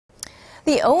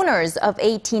The owners of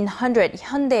 1,800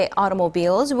 Hyundai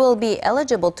automobiles will be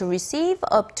eligible to receive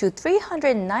up to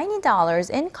 $390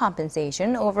 in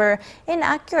compensation over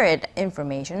inaccurate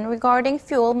information regarding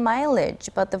fuel mileage.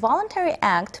 But the voluntary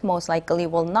act most likely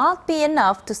will not be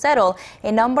enough to settle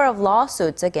a number of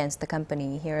lawsuits against the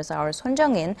company. Here's our Sohn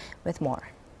Jung-in with more.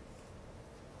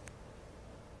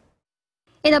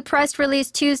 In a press release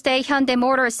Tuesday, Hyundai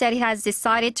Motor said it has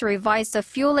decided to revise the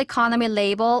fuel economy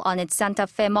label on its Santa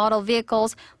Fe model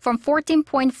vehicles from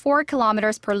 14.4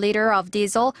 kilometers per liter of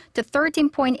diesel to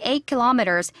 13.8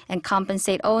 kilometers and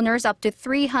compensate owners up to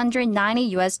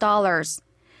 $390.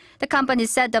 The company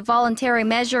said the voluntary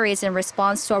measure is in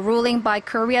response to a ruling by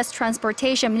Korea's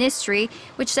Transportation Ministry,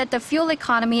 which said the fuel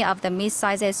economy of the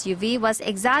midsize SUV was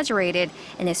exaggerated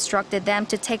and instructed them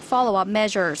to take follow-up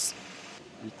measures.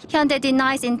 Hyundai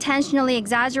denies intentionally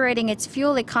exaggerating its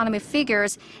fuel economy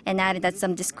figures and added that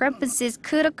some discrepancies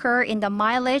could occur in the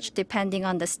mileage depending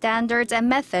on the standards and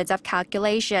methods of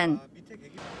calculation.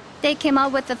 They came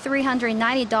up with the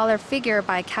 $390 figure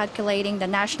by calculating the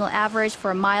national average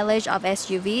for mileage of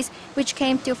SUVs, which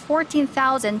came to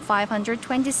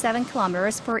 14,527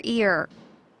 kilometers per year.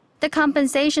 The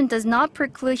compensation does not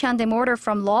preclude Hyundai Motor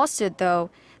from lawsuit,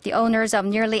 though. The owners of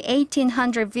nearly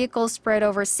 1,800 vehicles spread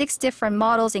over 6 different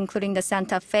models, including the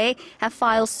Santa Fe, have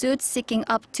filed suits seeking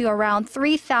up to around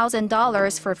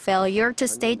 $3,000 for failure to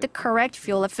state the correct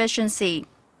fuel efficiency.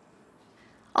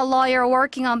 A lawyer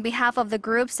working on behalf of the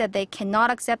group said they cannot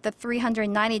accept the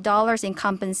 $390 in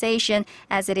compensation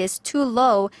as it is too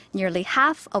low, nearly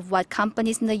half of what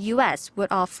companies in the U.S.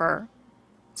 would offer.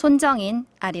 Sohn Jung-in,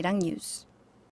 Arirang News.